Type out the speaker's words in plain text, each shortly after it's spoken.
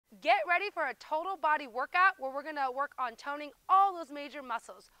Get ready for a total body workout where we're gonna work on toning all those major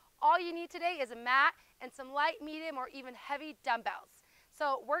muscles. All you need today is a mat and some light, medium, or even heavy dumbbells.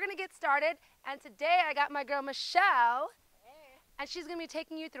 So we're gonna get started, and today I got my girl Micheale, and she's gonna be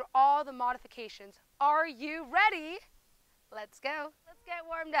taking you through all the modifications. Are you ready? Let's go. Let's get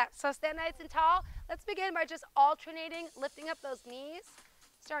warmed up. So stand nice and tall. Let's begin by just alternating, lifting up those knees,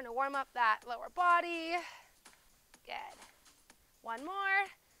 starting to warm up that lower body. Good. One more.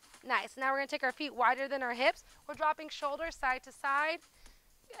 Nice. Now we're going to take our feet wider than our hips. We're dropping shoulders side to side.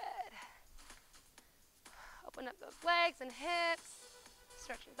 Good. Open up those legs and hips.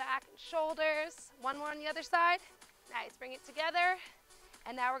 Stretching back and shoulders. One more on the other side. Nice. Bring it together.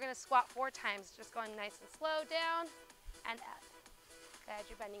 And now we're going to squat 4 times. Just going nice and slow down and up. Good.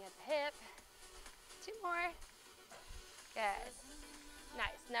 You're bending at the hip. 2 more. Good.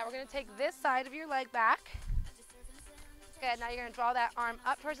 Nice. Now we're going to take this side of your leg back. Good. Now you're going to draw that arm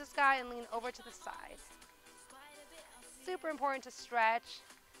up towards the sky and lean over to the side. Super important to stretch.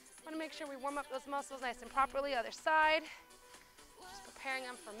 Want to make sure we warm up those muscles nice and properly. Other side. Just preparing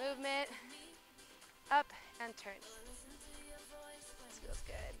them for movement. Up and turn. This feels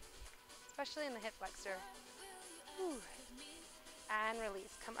good. Especially in the hip flexor. Whew. And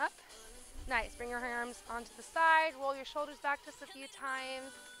release. Come up. Nice. Bring your arms onto the side. Roll your shoulders back just a few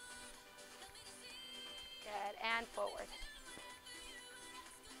times. Good. And forward.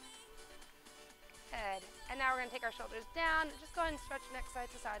 Good. And now we're going to take our shoulders down. Just go ahead and stretch neck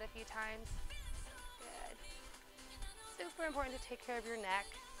side to side a few times. Good. Super important to take care of your neck.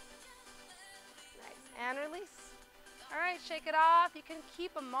 Nice. And release. All right, shake it off. You can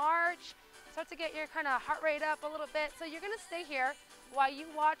keep a march. Start to get your kind of heart rate up a little bit. So you're going to stay here while you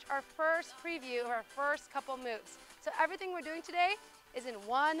watch our first preview of our first couple moves. So everything we're doing today is in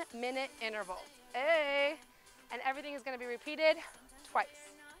 1-minute intervals. Hey. And everything is going to be repeated twice.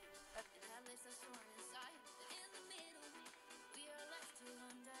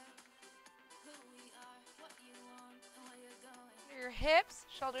 Your hips,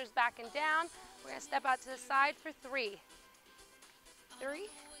 shoulders back and down. We're going to step out to the side for 3. 3,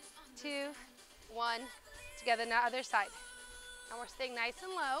 2, 1. Together now, other side. And we're staying nice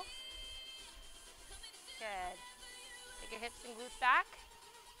and low. Good. Take your hips and glutes back.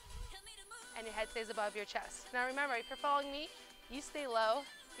 And your head stays above your chest. Now remember, if you're following me, you stay low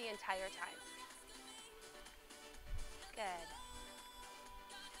the entire time. Good.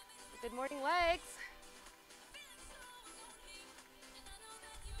 Good morning, legs.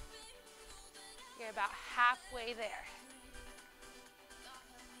 You're about halfway there.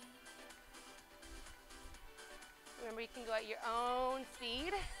 Remember, you can go at your own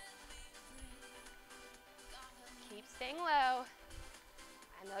speed. Keep staying low. I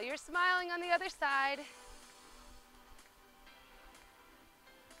know you're smiling on the other side.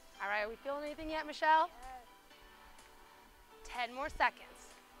 All right, are we feeling anything yet, Micheale? Yes. 10 more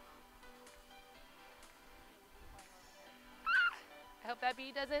seconds. I hope that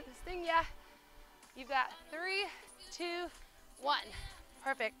bee doesn't sting ya. You've got 3, 2, 1.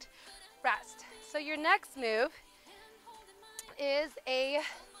 Perfect. Rest. So your next move is a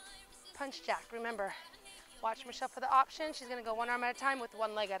punch jack. Remember, watch Micheale for the option. She's going to go 1 arm at a time with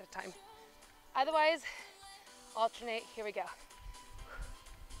 1 leg at a time. Otherwise, alternate. Here we go.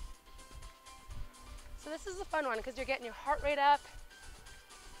 So this is a fun one because you're getting your heart rate up.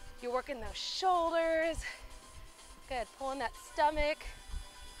 You're working those shoulders. Good. Pulling that stomach.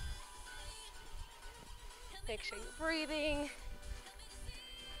 Make sure you're breathing.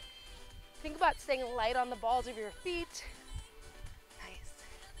 Think about staying light on the balls of your feet. Nice.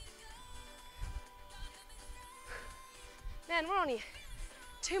 Man, we're only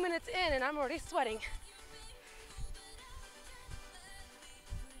 2 minutes in and I'm already sweating.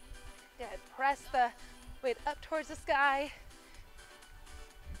 Good. Press the weight up towards the sky.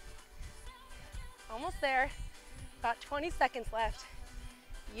 Almost there. About 20 seconds left.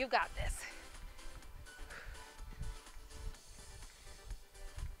 You got this.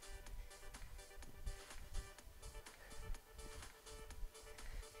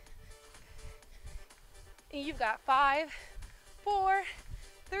 You've got 5, 4,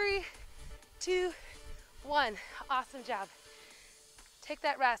 3, 2, 1. Awesome job. Take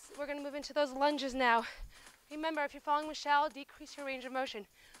that rest. We're going to move into those lunges now. Remember, if you're following Micheale, decrease your range of motion.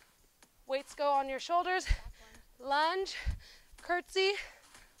 Weights go on your shoulders. Lunge, curtsy,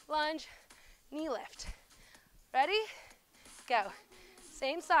 lunge, knee lift. Ready? Go.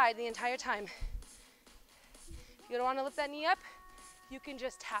 Same side the entire time. If you don't want to lift that knee up, you can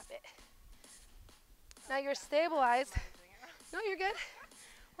just tap it. Now you're stabilized. No, you're good.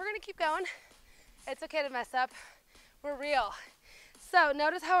 We're gonna keep going. It's okay to mess up. We're real. So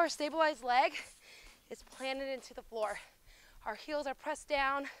notice how our stabilized leg is planted into the floor. Our heels are pressed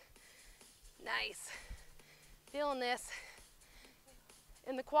down. Nice. Feeling this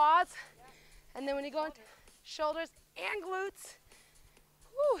in the quads. And then when you go into shoulders and glutes,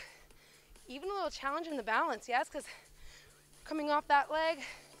 whew, even a little challenge in the balance, yes? Because coming off that leg,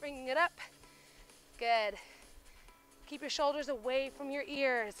 bringing it up. Good. Keep your shoulders away from your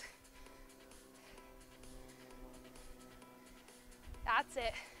ears. That's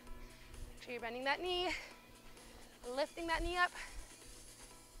it. Make sure you're bending that knee, lifting that knee up.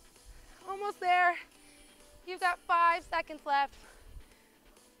 Almost there. You've got 5 seconds left.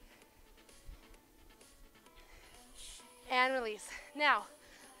 And release. Now,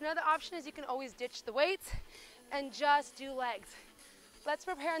 another option is you can always ditch the weights and just do legs. Let's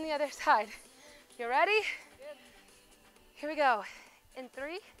prepare on the other side. You ready? Good. Here we go. In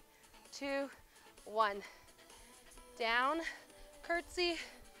 3, 2, 1. Down, curtsy,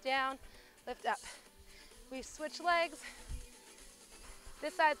 down, lift up. We switch legs.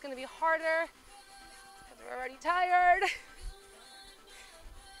 This side's gonna be harder because we're already tired.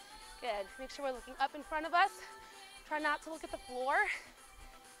 Good. Make sure we're looking up in front of us. Try not to look at the floor.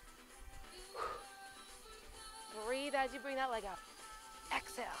 Breathe as you bring that leg up.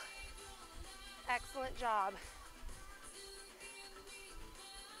 Exhale. Excellent job.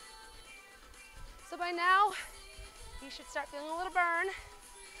 So by now, you should start feeling a little burn.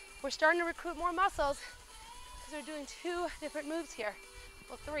 We're starting to recruit more muscles because we're doing 2 different moves here.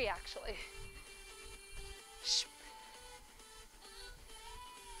 Well, 3 actually.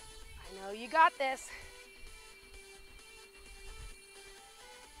 I know you got this.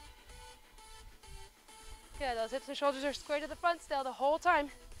 Good, those hips and shoulders are square to the front still the whole time.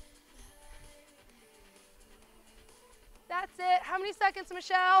 That's it. How many seconds,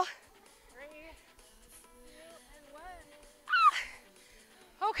 Micheale? 3, 2, and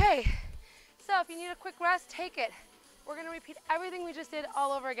 1. Okay, so if you need a quick rest, take it. We're gonna repeat everything we just did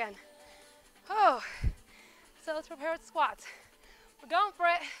all over again. Oh, so let's prepare with squats. We're going for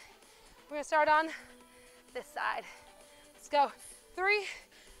it. We're gonna start on this side. Let's go. 3,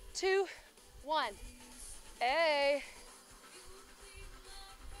 2, 1. Hey.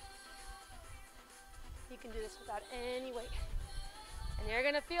 You can do this without any weight. And you're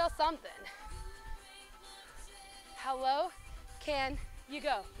gonna feel something. How low can you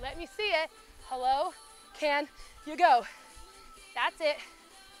go? Let me see it. How low can you go? That's it.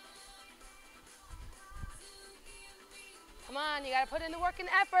 Come on, you gotta put in the work and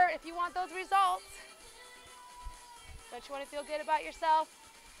effort if you want those results. Don't you wanna feel good about yourself?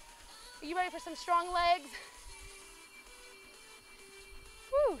 Are you ready for some strong legs?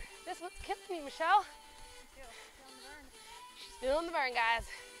 Whew, this one's killing me, Micheale. She's feeling the burn, guys.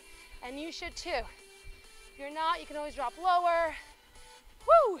 And you should too. If you're not, you can always drop lower.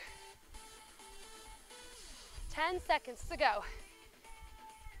 Woo! 10 seconds to go.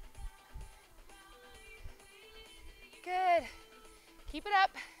 Good. Keep it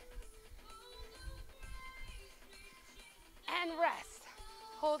up. And rest.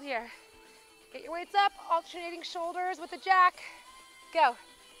 Hold here. Get your weights up, alternating shoulders with the jack. Go.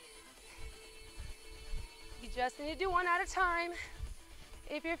 You just need to do one at a time.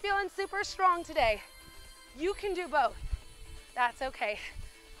 If you're feeling super strong today, you can do both. That's okay.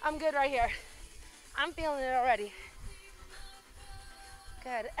 I'm good right here. I'm feeling it already.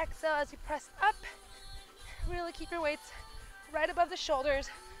 Good. Exhale as you press up. Really keep your weights right above the shoulders.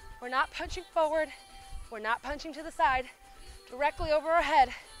 We're not punching forward. We're not punching to the side. Directly over our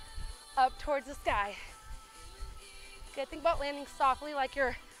head, up towards the sky. Good. Think about landing softly like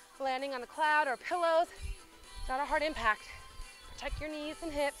you're landing on a cloud or pillows. It's not a hard impact. Protect your knees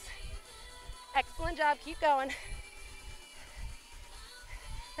and hips. Excellent job. Keep going.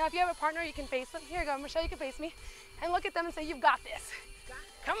 Now, if you have a partner, you can face them. Here you go, Micheale, you can face me. And look at them and say, you've got this.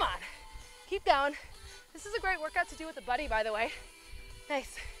 Come on. Keep going. This is a great workout to do with a buddy, by the way.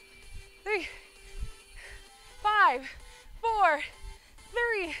 Nice. 3, 5, 4,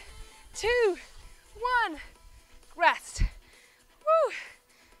 3, 2, 1. Rest. Woo.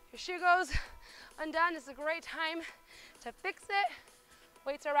 Your shoe goes undone. This is a great time to fix it.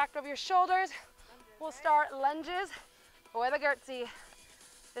 Weights are racked over your shoulders. We'll start lunges for the curtsy.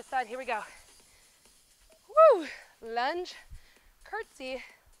 This side, here we go. Woo! Lunge, curtsy,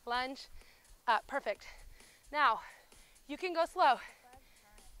 lunge, up. Perfect. Now, you can go slow.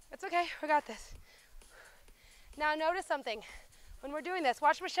 It's okay, we got this. Now notice something. When we're doing this,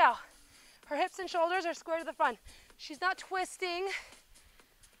 watch Micheale. Her hips and shoulders are square to the front. She's not twisting.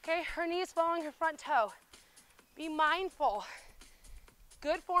 Okay, her knee is following her front toe. Be mindful.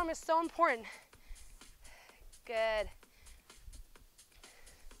 Good form is so important. Good.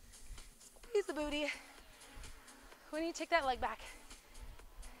 the booty. When you take that leg back.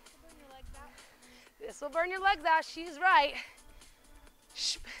 Burn your legs out. This will burn your legs out. She's right.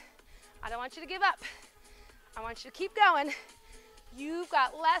 Shh. I don't want you to give up. I want you to keep going. You've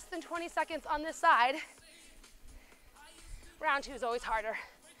got less than 20 seconds on this side. Round 2 is always harder.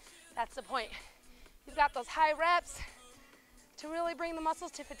 That's the point. You've got those high reps to really bring the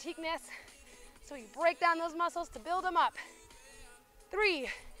muscles to fatigueness. So you break down those muscles to build them up. 3,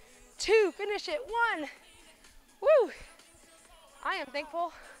 2, finish it. 1. Woo! I am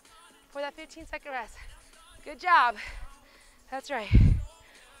thankful for that 15-second rest. Good job. That's right.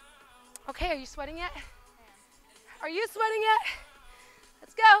 Okay, are you sweating yet? Are you sweating yet?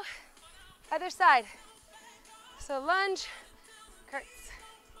 Let's go. Other side. So lunge, curts,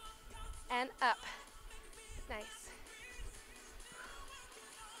 and up. Nice.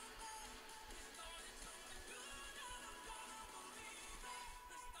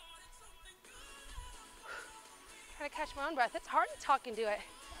 Trying to catch my own breath. It's hard to talk and do it.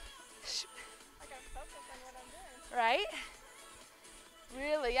 I gotta focus on what I'm doing. Right?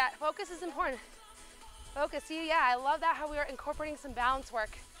 Really, yeah, focus is important. Focus, see, yeah, I love that how we are incorporating some balance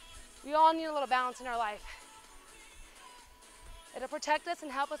work. We all need a little balance in our life. It'll protect us and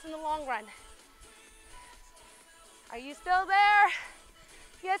help us in the long run. Are you still there?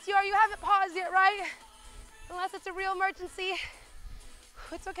 Yes, you are. You haven't paused yet, right? Unless it's a real emergency.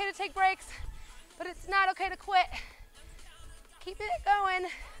 It's okay to take breaks, but it's not okay to quit. Keep it going.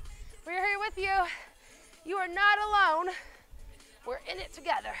 We're here with you. You are not alone. We're in it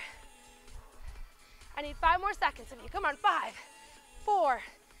together. I need 5 more seconds of you. Come on, 5, 4,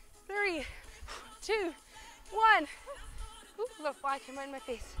 3, 2, 1. Ooh, a little fly came right in my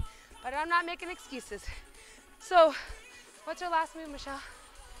face, but I'm not making excuses. So, what's your last move, Micheale?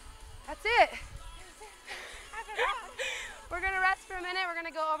 That's it. We're gonna rest for a minute. We're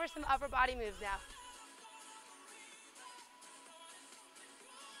gonna go over some upper body moves now.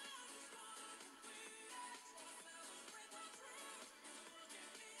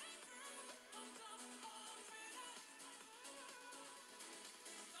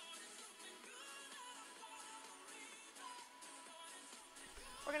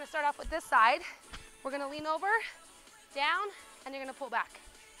 We're gonna start off with this side. We're gonna lean over, down, and you're gonna pull back.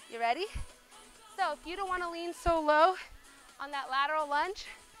 You ready? So if you don't wanna lean so low on that lateral lunge,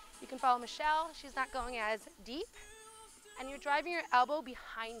 you can follow Micheale. She's not going as deep. And you're driving your elbow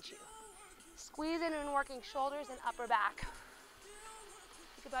behind you. Squeeze in and working shoulders and upper back.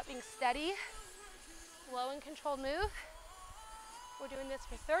 Think about being steady, slow and controlled move. We're doing this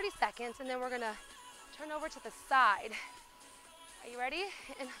for 30 seconds, and then we're gonna turn over to the side. Are you ready?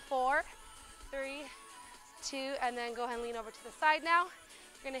 In 4, 3, 2, and then go ahead and lean over to the side now.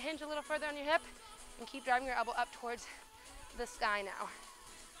 You're gonna hinge a little further on your hip and keep driving your elbow up towards the sky now.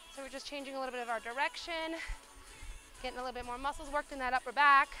 So we're just changing a little bit of our direction, getting a little bit more muscles worked in that upper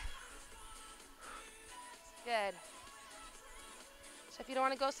back. Good. So if you don't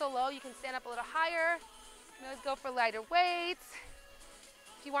wanna go so low, you can stand up a little higher. You can always go for lighter weights.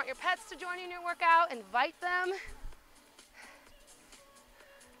 If you want your pets to join you in your workout, invite them.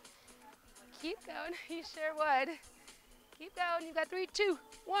 Keep going, you sure would. Keep going, you've got 3, 2,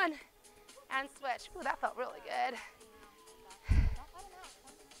 1, and switch. Ooh, that felt really good.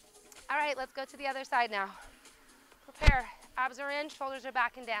 All right, let's go to the other side now. Prepare, abs are in, shoulders are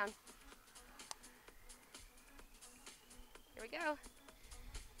back and down. Here we go.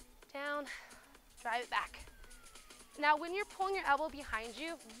 Down, drive it back. Now when you're pulling your elbow behind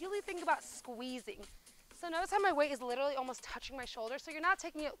you, really think about squeezing. So notice how my weight is literally almost touching my shoulder, so you're not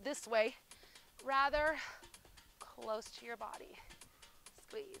taking it this way, rather close to your body.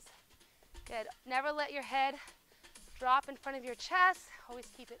 Squeeze. Good. Never let your head drop in front of your chest. Always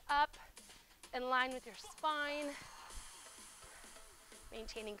keep it up, in line with your spine.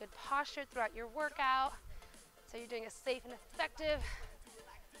 Maintaining good posture throughout your workout, so you're doing a safe and effective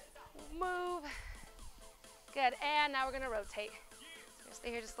move. Good, and now we're gonna rotate. So you're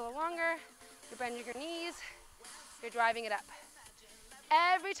stay here just a little longer. You're bending your knees. You're driving it up.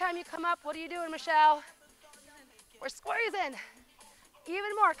 Every time you come up, what are you doing, Micheale? We're squeezing.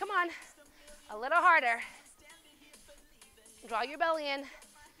 Even more, come on. A little harder. Draw your belly in.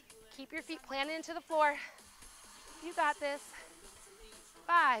 Keep your feet planted into the floor. You got this.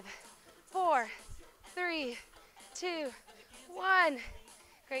 5, 4, 3, 2, 1.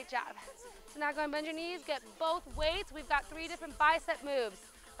 Great job. So now go and bend your knees, get both weights. We've got 3 different bicep moves.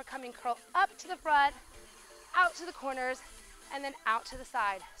 We're coming curl up to the front, out to the corners, and then out to the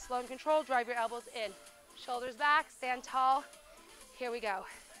side. Slow and controlled, drive your elbows in. Shoulders back, stand tall. Here we go.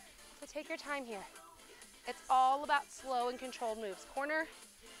 So take your time here. It's all about slow and controlled moves. Corner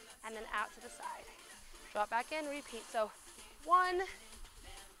and then out to the side. Drop back in, repeat. So 1,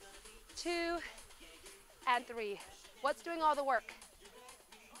 2, and 3. What's doing all the work?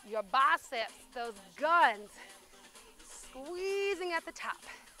 Your biceps, those guns, squeezing at the top.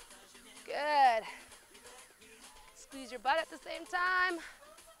 Good. Squeeze your butt at the same time.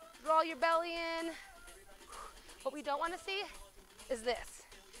 Draw your belly in. What we don't want to see is this.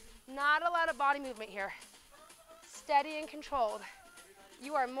 Not a lot of body movement here. Steady and controlled.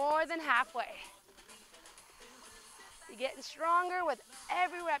 You are more than halfway. You're getting stronger with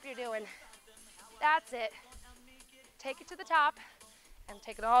every rep you're doing. That's it. Take it to the top and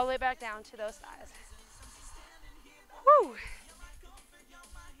take it all the way back down to those thighs. Whew.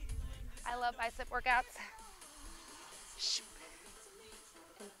 I love bicep workouts.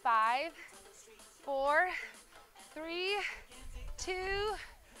 In 5, 4, 3, 2,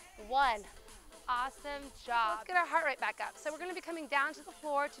 1. Awesome job. Let's get our heart rate back up. So we're going to be coming down to the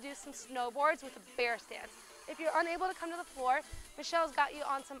floor to do some snowboards with a bear stance. If you're unable to come to the floor, Michele's got you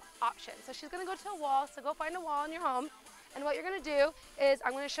on some options. So she's going to go to a wall, so go find a wall in your home. And what you're going to do is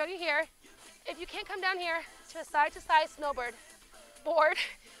I'm going to show you here. If you can't come down here to a side-to-side snowboard board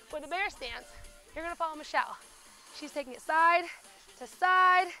with a bear stance, you're going to follow Micheale. She's taking it side to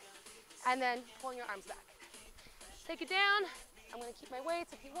side and then pulling your arms back. Take it down. I'm going to keep my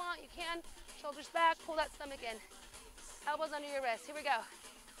weights. If you want, you can. Shoulders back, pull that stomach in. Elbows under your wrist. Here we go.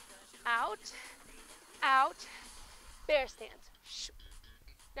 Out, out, bear stance.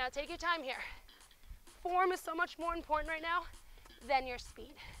 Now take your time here. Form is so much more important right now than your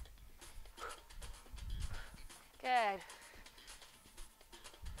speed. Good.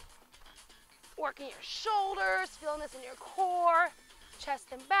 Working your shoulders, feeling this in your core,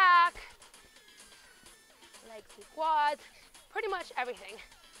 chest and back, legs and quads, pretty much everything.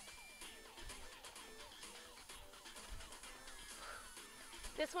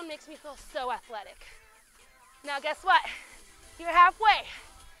 This one makes me feel so athletic. Now guess what? You're halfway.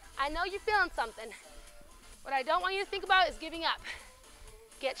 I know you're feeling something. What I don't want you to think about is giving up.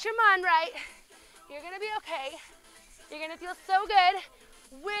 Get your mind right. You're gonna be okay. You're gonna feel so good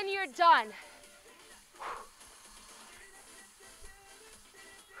when you're done.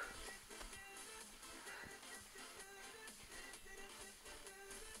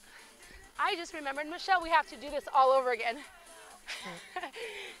 I just remembered, Michele, we have to do this all over again.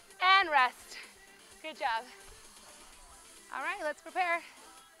 And rest. Good job. All right, let's prepare.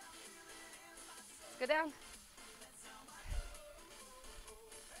 Let's go down.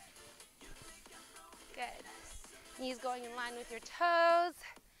 Good. Knees going in line with your toes.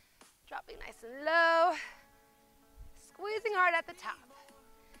 Dropping nice and low. Squeezing hard at the top.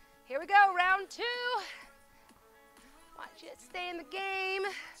 Here we go, round 2. Want you to stay in the game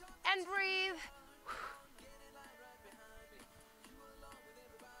and breathe.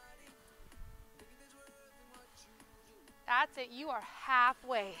 That's it, you are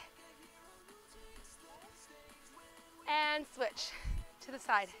halfway. And switch to the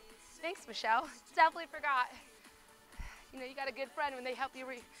side. Thanks, Michele. Definitely forgot. You know, you got a good friend when they help you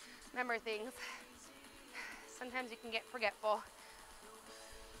remember things. Sometimes you can get forgetful.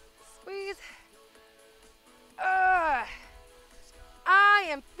 Squeeze. I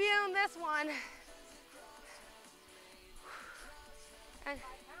am feeling this one. And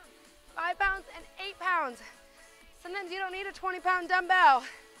 5 pounds and 8 pounds. Sometimes you don't need a 20-pound dumbbell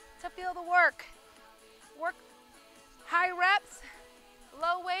to feel the work. Work high reps,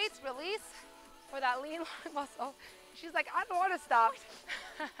 low weights, release for that lean muscle. She's like, I don't want to stop.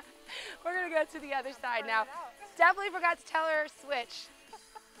 We're gonna go to the other side now. Definitely forgot to tell her switch.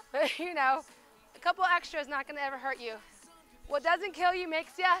 But you know, a couple extra is not gonna ever hurt you. What doesn't kill you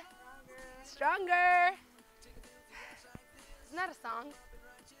makes you stronger. Isn't that a song?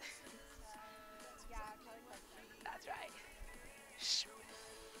 That's right.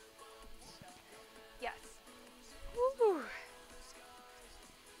 Yes. Woo.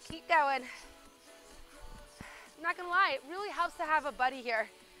 Keep going. I'm not gonna lie, it really helps to have a buddy here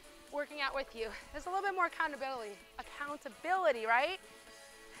working out with you. There's a little bit more accountability, right?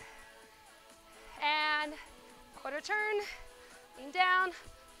 And quarter turn, lean down,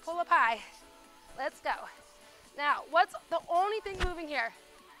 pull up high. Let's go. Now, what's the only thing moving here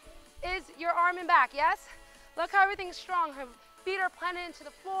is your arm and back, yes? Look how everything's strong. Her feet are planted into the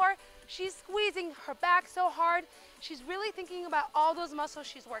floor. She's squeezing her back so hard. She's really thinking about all those muscles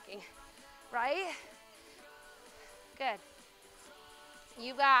she's working, right? Good.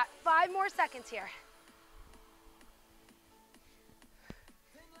 You've got 5 more seconds here.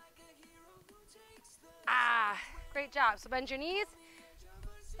 Great job. So bend your knees.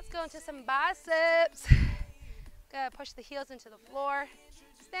 Let's go into some biceps. Good. Push the heels into the floor.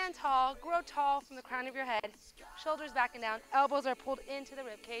 stand tall, grow tall from the crown of your head. Shoulders back and down, elbows are pulled into the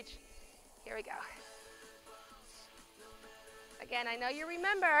rib cage. Here we go. Again, I know you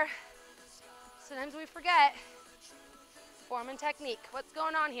remember. Sometimes we forget. Form and technique. What's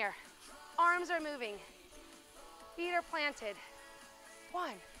going on here? Arms are moving. Feet are planted.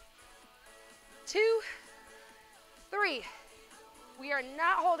 1, 2, 3. We are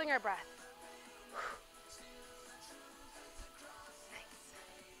not holding our breath. Nice.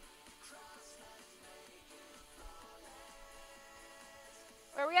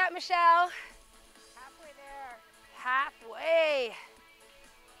 Where are we at, Micheale? Halfway there. Halfway.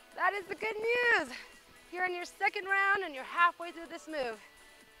 That is the good news. You're in your second round and you're halfway through this move.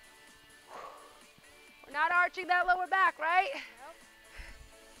 We're not arching that lower back, right? Nope.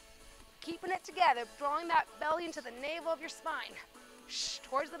 Keeping it together, drawing that belly into the navel of your spine. Shh,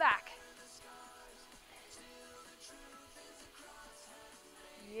 towards the back.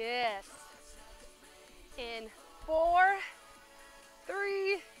 Yes. In 4,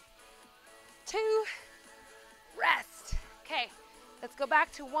 3, 2, rest. Okay, let's go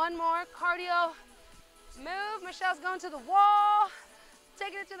back to one more cardio move. Michele's going to the wall,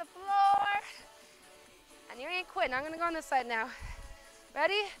 taking it to the floor. And you ain't quitting. I'm gonna go on this side now.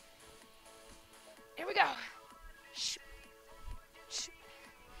 Ready? Here we go. Shoo. Shoo.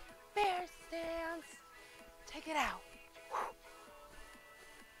 Bear stance. Take it out.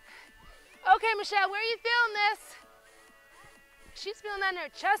 Okay, Micheale, where are you feeling this? She's feeling that in her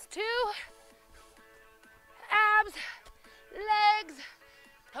chest too. Abs, legs,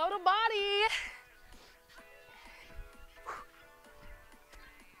 total body.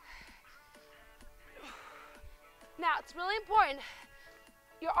 Now, it's really important,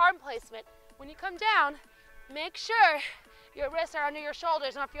 your arm placement. When you come down, make sure your wrists are under your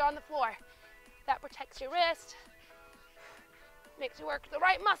shoulders, not if you're on the floor. That protects your wrist, makes you work the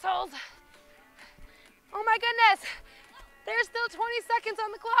right muscles. Oh my goodness, there's still 20 seconds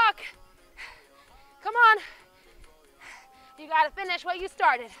on the clock. Come on. You gotta finish what you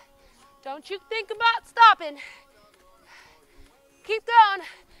started. Don't you think about stopping. Keep going.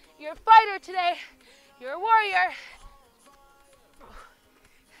 You're a fighter today. You're a warrior.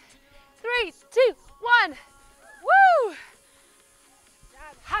 3, 2, 1. Woo!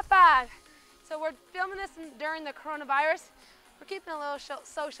 High five. So we're filming this during the coronavirus. We're keeping a little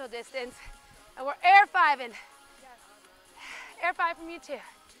social distance. And we're air fiving. Air five from you too.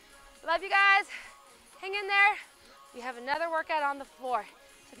 Love you guys. Hang in there. We have another workout on the floor.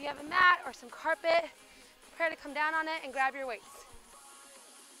 So if you have a mat or some carpet, prepare to come down on it and grab your weights.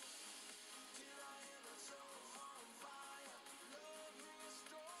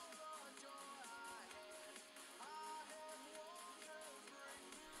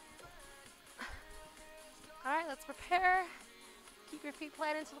 All right, let's prepare. Keep your feet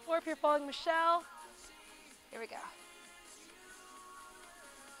planted to the floor if you're following Micheale. Here we go.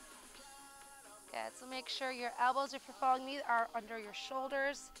 Good, so make sure your elbows, if you're following me, are under your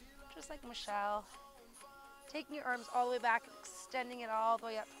shoulders, just like Micheale. Taking your arms all the way back and extending it all the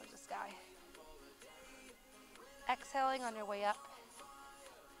way up towards the sky. Exhaling on your way up.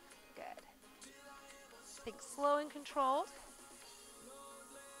 Good. Think slow and controlled.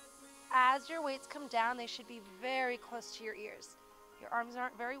 As your weights come down, they should be very close to your ears. Your arms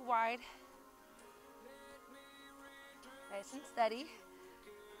aren't very wide. Nice and steady.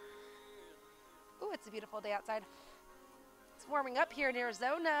 Ooh, it's a beautiful day outside. It's warming up here in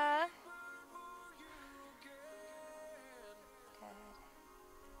Arizona. Good.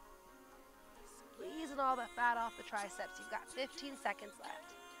 Squeezing all the fat off the triceps. You've got 15 seconds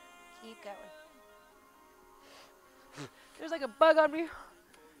left. Keep going. There's like a bug on me.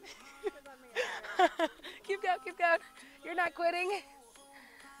 Keep going, keep going. You're not quitting.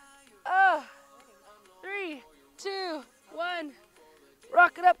 Oh, 3, 2, 1.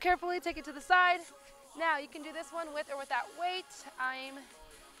 Rock it up carefully, take it to the side. Now you can do this one with or without weight. I'm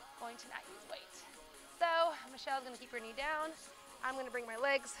going to not use weight. So Michele's gonna keep her knee down. I'm gonna bring my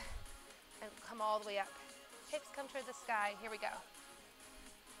legs and come all the way up. Hips come toward the sky, here we go.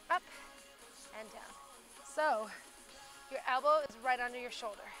 Up and down. So your elbow is right under your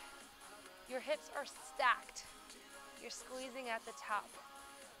shoulder. Your hips are stacked. You're squeezing at the top.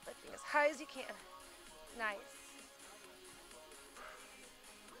 Lifting as high as you can. Nice.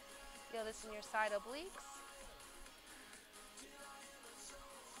 Feel this in your side obliques.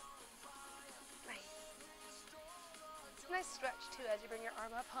 Nice. It's a nice stretch too as you bring your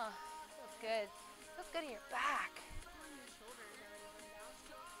arm up, huh? Feels good. Feels good in your back.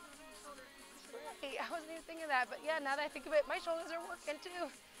 Hey, I wasn't even thinking that, but yeah, now that I think of it, my shoulders are working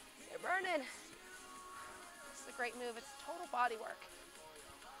too. They're burning. This is a great move. It's total body work.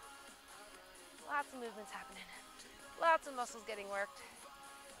 Lots of movements happening. Lots of muscles getting worked.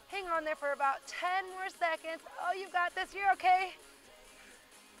 Hang on there for about 10 more seconds. Oh, you've got this. You're okay.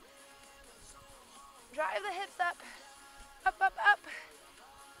 Drive the hips up. Up, up, up.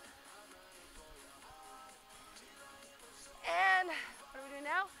 And what are we doing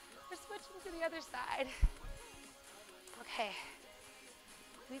now? We're switching to the other side. Okay.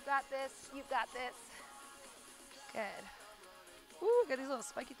 We've got this. You've got this. Good. Ooh, got these little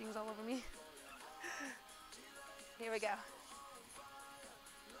spiky things all over me. Here we go.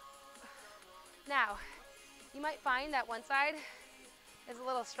 Now, you might find that one side is a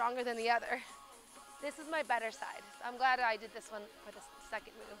little stronger than the other. This is my better side. So I'm glad I did this one for the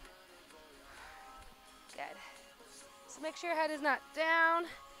second move. Good. So make sure your head is not down,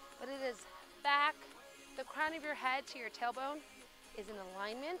 but it is back. The crown of your head to your tailbone is in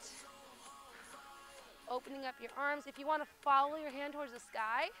alignment. Opening up your arms. If you want to follow your hand towards the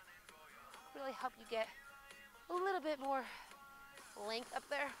sky, really help you get a little bit more length up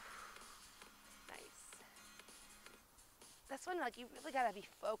there. Nice. This one, like, you really gotta be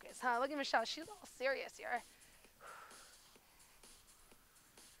focused, huh? Look at Micheale, she's all serious here.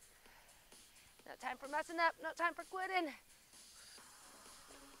 No time for messing up, no time for quitting.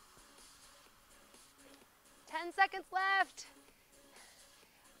 10 seconds left.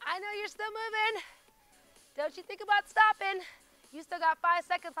 I know you're still moving. Don't you think about stopping. You still got 5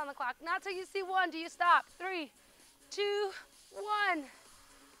 seconds on the clock. Not till you see 1 do you stop. 3, 2, 1.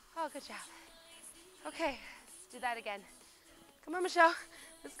 Oh, good job. Okay, let's do that again. Come on, Micheale,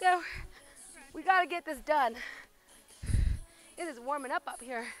 let's go. We gotta get this done. It is warming up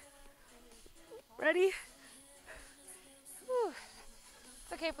here. Ready? Whew.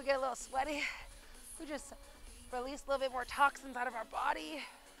 It's okay if we get a little sweaty. We just release a little bit more toxins out of our body.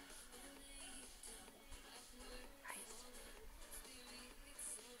 Nice.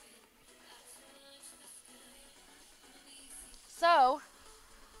 So,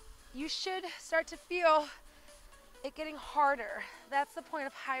 you should start to feel it getting harder. That's the point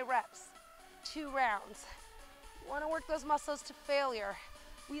of high reps. 2 rounds. You want to work those muscles to failure.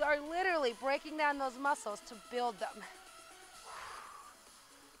 We are literally breaking down those muscles to build them.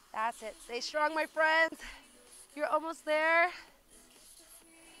 That's it. Stay strong, my friends. You're almost there.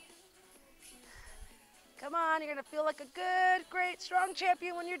 Come on, you're gonna feel like a good, great, strong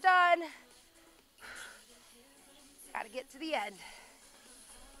champion when you're done. Gotta get to the end.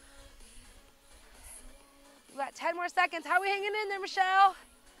 We got 10 more seconds. How are we hanging in there, Micheale?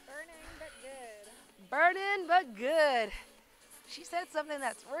 Burning, but good. Burning, but good. She said something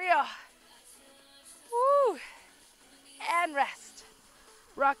that's real. Woo! And rest.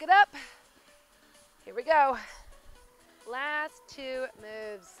 Rock it up. Here we go. Last 2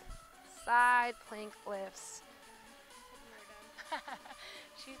 moves. Side plank lifts.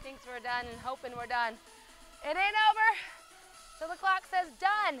 She thinks we're done and hoping we're done. It ain't over till the clock says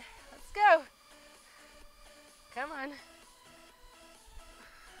done. Let's go. Come on.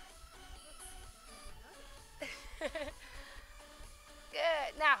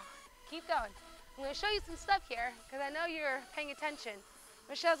 Good. Now, keep going. I'm going to show you some stuff here because I know you're paying attention.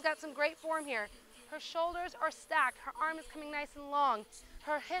 Micheale's got some great form here. Her shoulders are stacked. Her arm is coming nice and long.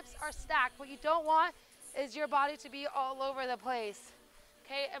 Her hips are stacked. What you don't want is your body to be all over the place.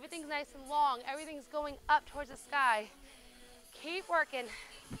 Okay, everything's nice and long. Everything's going up towards the sky. Keep working.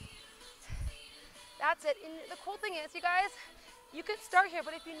 That's it. And the cool thing is, you guys, you could start here,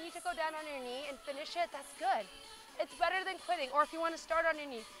 but if you need to go down on your knee and finish it, that's good. It's better than quitting. Or if you want to start on your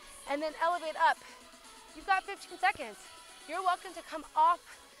knee and then elevate up, you've got 15 seconds. You're welcome to come off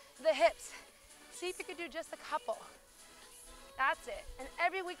the hips. See if you could do just a couple. That's it. And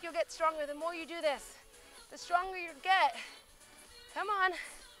every week you'll get stronger. The more you do this, the stronger you get. Come on.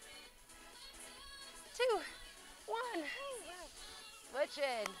 2, 1.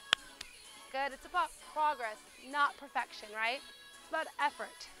 Switching. Good. It's about progress, not perfection, right? It's about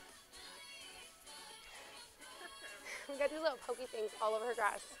effort. We got these little pokey things all over her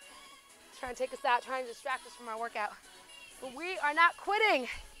grass. Trying to take us out, trying to distract us from our workout. But we are not quitting.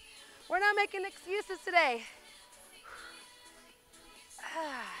 We're not making excuses today.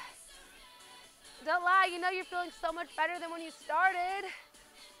 Don't lie, you know you're feeling so much better than when you started.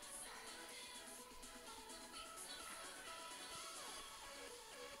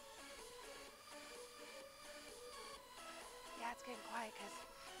 Yeah, it's getting quiet because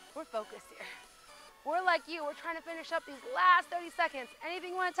we're focused here. We're like you, we're trying to finish up these last 30 seconds.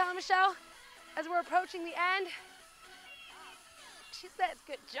 Anything you want to tell Micheale as we're approaching the end? She says,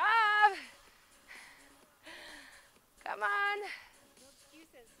 good job. Come on. No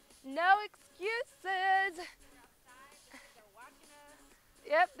excuses. No excuses. We're outside, they're watching us.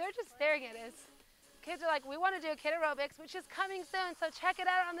 Yep, they're just staring at us. kids are like, we want to do kid aerobics, which is coming soon, so check it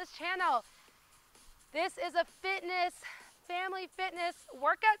out on this channel. This is a fitness, family fitness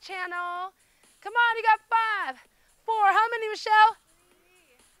workout channel. Come on, you got 5, 4, how many, Michelle?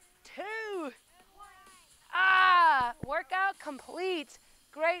 2. Workout complete.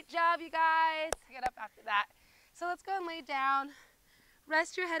 Great job, you guys. Get up after that. So let's go and lay down.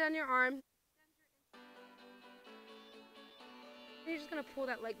 Rest your head on your arm. You're just gonna pull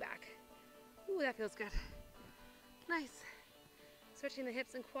that leg back. Ooh, that feels good. Nice. Stretching the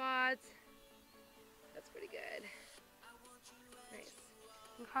hips and quads. That's pretty good. Nice.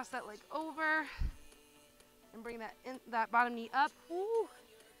 And cross that leg over and bring that bottom knee up. Ooh.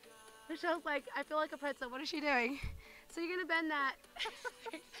 Michelle's like, I feel like a pretzel. What is she doing? So you're gonna bend that.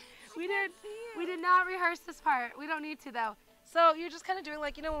 we did not rehearse this part. We don't need to though. So you're just kind of doing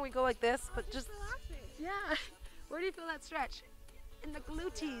like, you know when we go like this, but just, yeah. Where do you feel that stretch? In the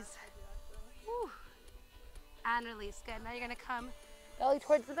glutes. Woo. And release. Good. Now you're gonna come belly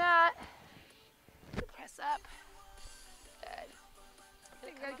towards the mat. Press up. Good.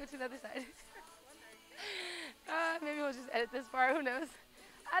 You gotta go to the other side. Maybe we'll just edit this part. Who knows?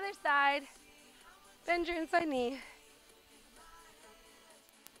 Other side. Bend your inside knee.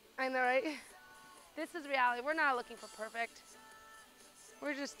 I know, right? This is reality. We're not looking for perfect.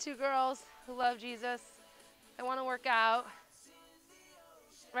 We're just 2 girls who love Jesus. They want to work out.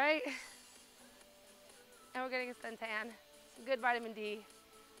 Right? And we're getting a suntan. Some good vitamin D.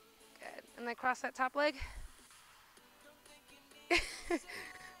 Good. And then cross that top leg.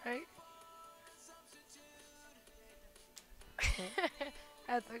 Right?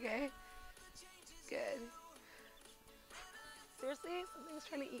 That's okay. Good. Seriously? Something's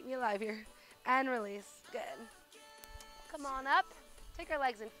trying to eat me alive here. And release. Good. Come on up. Take our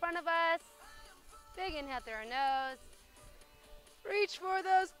legs in front of us. Big inhale through our nose. Reach for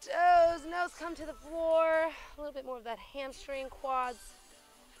those toes. Nose come to the floor. A little bit more of that hamstring, quads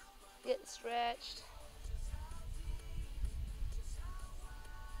getting stretched.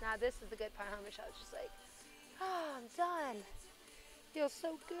 Now this is the good part, huh, Michelle? It's just like, oh, I'm done. Feels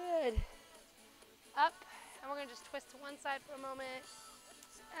so good. Up, and we're gonna just twist to one side for a moment,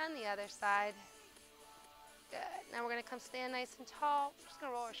 and the other side. Good. Now we're gonna come stand nice and tall. We're just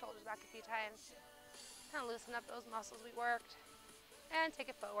gonna roll our shoulders back a few times. Kind of loosen up those muscles we worked, and take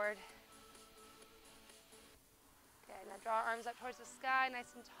it forward. Okay, now draw our arms up towards the sky,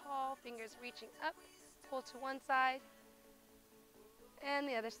 nice and tall, fingers reaching up, pull to one side, and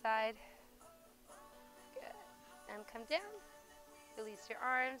the other side. Good. And come down. Release your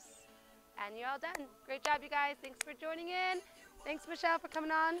arms, and you're all done. Great job, you guys. Thanks for joining in. Thanks, Michelle, for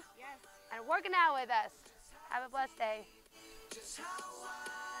coming on. Yes. And working out with us. Have a blessed day. Just how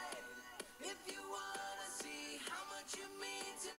wide, if you wanna see how much you mean.